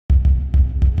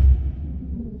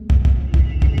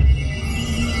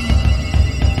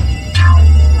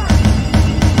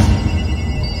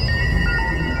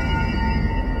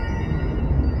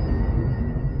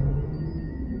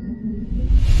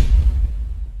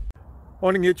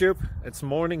Morning YouTube, it's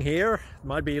morning here. It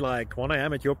might be like 1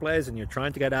 a.m. at your place and you're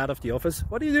trying to get out of the office.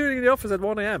 What are you doing in the office at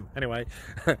 1 a.m? Anyway,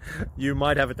 you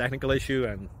might have a technical issue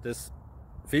and this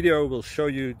video will show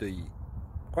you the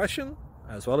question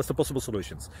as well as the possible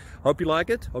solutions. Hope you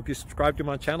like it, hope you subscribe to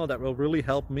my channel. That will really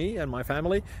help me and my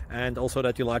family, and also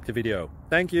that you like the video.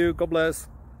 Thank you, God bless.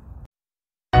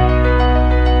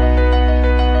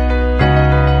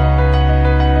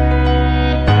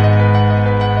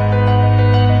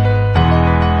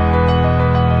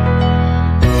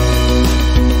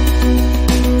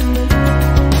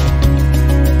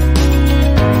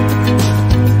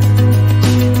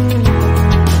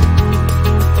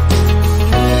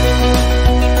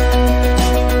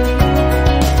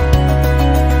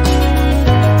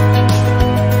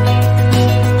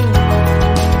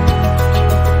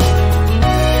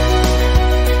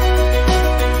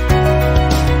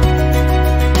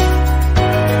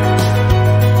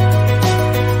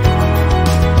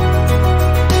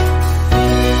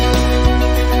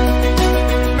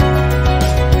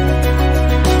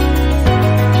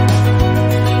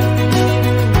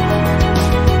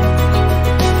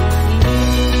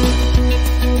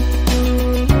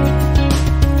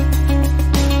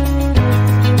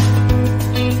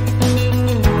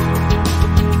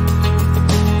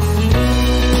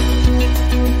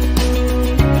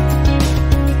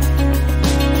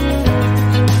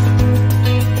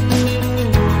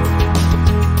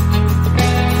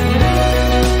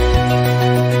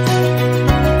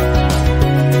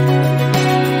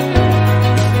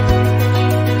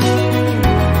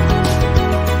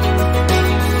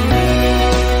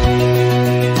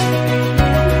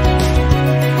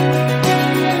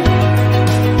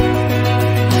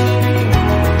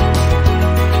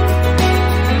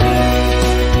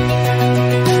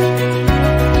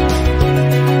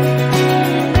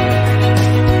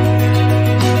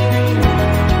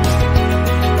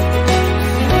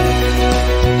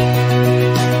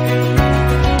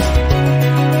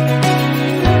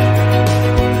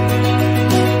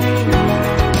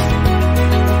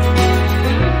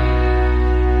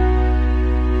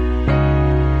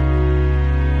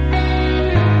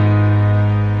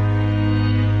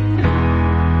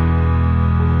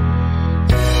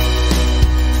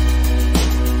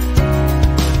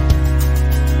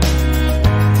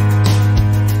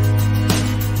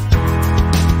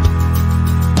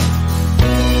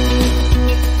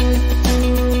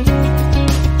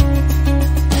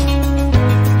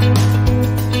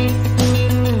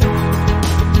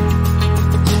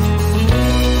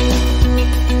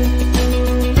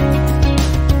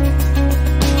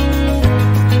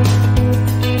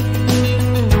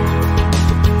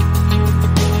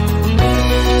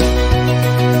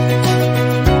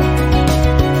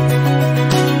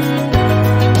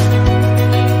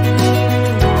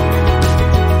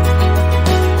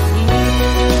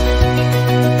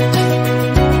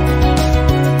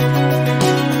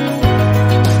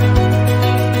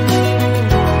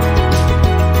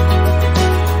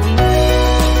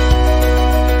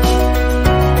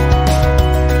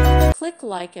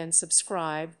 Like and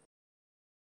subscribe.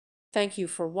 Thank you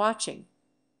for watching.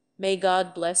 May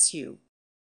God bless you.